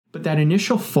But that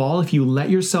initial fall, if you let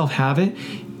yourself have it,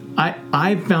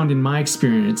 I've found in my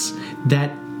experience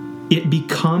that it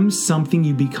becomes something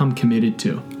you become committed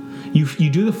to. You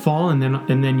do the fall, and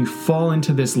then you fall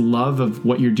into this love of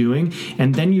what you're doing,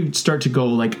 and then you start to go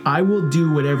like, I will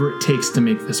do whatever it takes to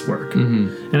make this work.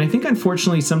 And I think,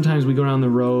 unfortunately, sometimes we go down the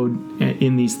road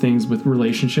in these things with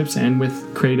relationships and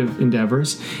with creative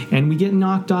endeavors, and we get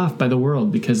knocked off by the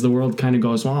world because the world kind of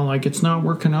goes, well, like, it's not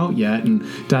working out yet, and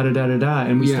da-da-da-da-da,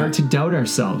 and we start to doubt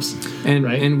ourselves. And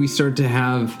right? And we start to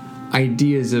have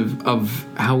ideas of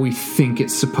how we think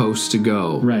it's supposed to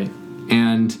go. Right.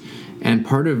 And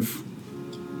part of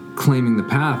claiming the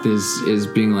path is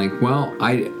being like, well,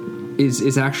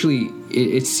 is actually,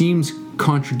 it seems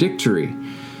contradictory.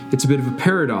 It's a bit of a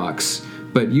paradox,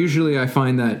 but usually I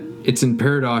find that it's in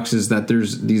paradoxes that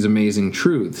there's these amazing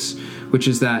truths, which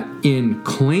is that in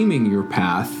claiming your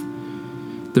path,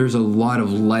 there's a lot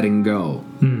of letting go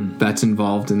that's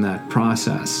involved in that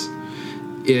process.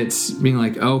 It's being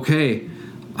like, okay,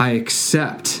 I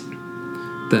accept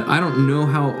that I don't know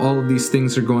how all of these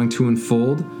things are going to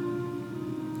unfold,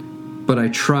 but I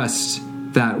trust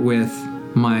that with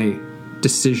my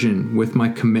decision, with my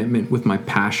commitment, with my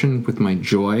passion, with my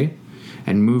joy,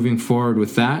 and moving forward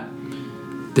with that,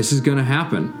 this is going to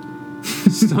happen.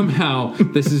 Somehow,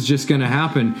 this is just going to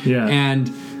happen. Yeah.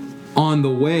 And on the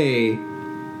way,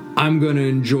 I'm going to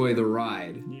enjoy the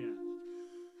ride.